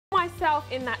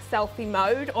myself in that selfie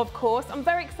mode, of course. I'm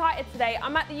very excited today.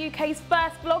 I'm at the UK's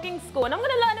first vlogging school and I'm going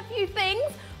to learn a few things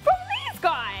from these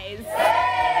guys.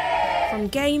 Yay! From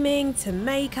gaming to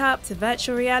makeup to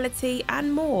virtual reality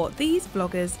and more, these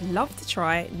vloggers love to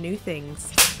try new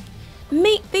things.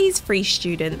 Meet these 3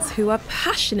 students who are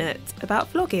passionate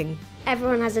about vlogging.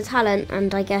 Everyone has a talent,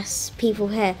 and I guess people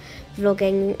here,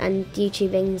 vlogging and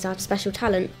YouTubing is our special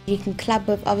talent. You can collab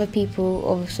with other people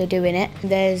also doing it.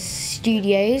 There's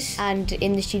studios, and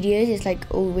in the studios it's like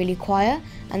all really quiet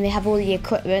and they have all the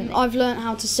equipment. I've learned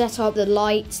how to set up the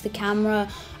lights, the camera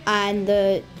and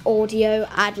the audio,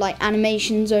 add like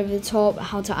animations over the top,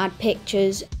 how to add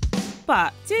pictures.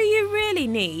 But do you really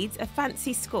need a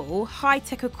fancy school,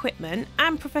 high-tech equipment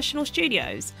and professional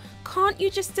studios? Can't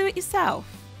you just do it yourself?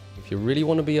 If you really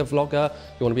want to be a vlogger,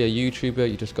 you want to be a YouTuber,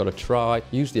 you just got to try.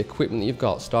 Use the equipment that you've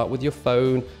got. Start with your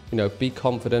phone, be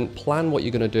confident, plan what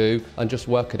you're going to do and just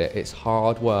work at it. It's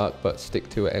hard work, but stick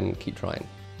to it and keep trying.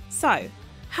 So,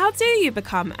 how do you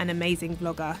become an amazing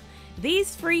vlogger?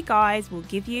 These 3 guys will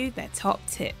give you their top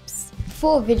tips.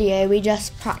 For a video, we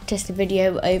just practice the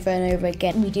video over and over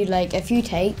again. We do like a few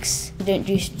takes. We don't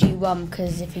just do one,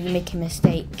 because if you make a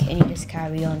mistake and you just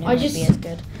carry on, it won't be as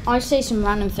good. I say some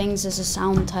random things as a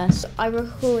sound test. I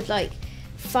record like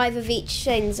 5 of each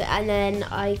things and then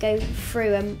I go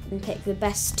through and pick the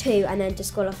best 2 and then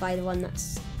disqualify the one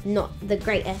that's not the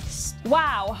greatest.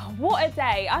 Wow, what a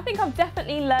day. I think I've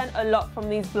definitely learned a lot from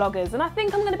these vloggers and I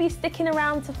think I'm going to be sticking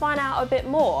around to find out a bit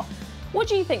more. What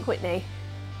do you think, Whitney?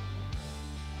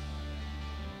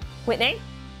 Whitney?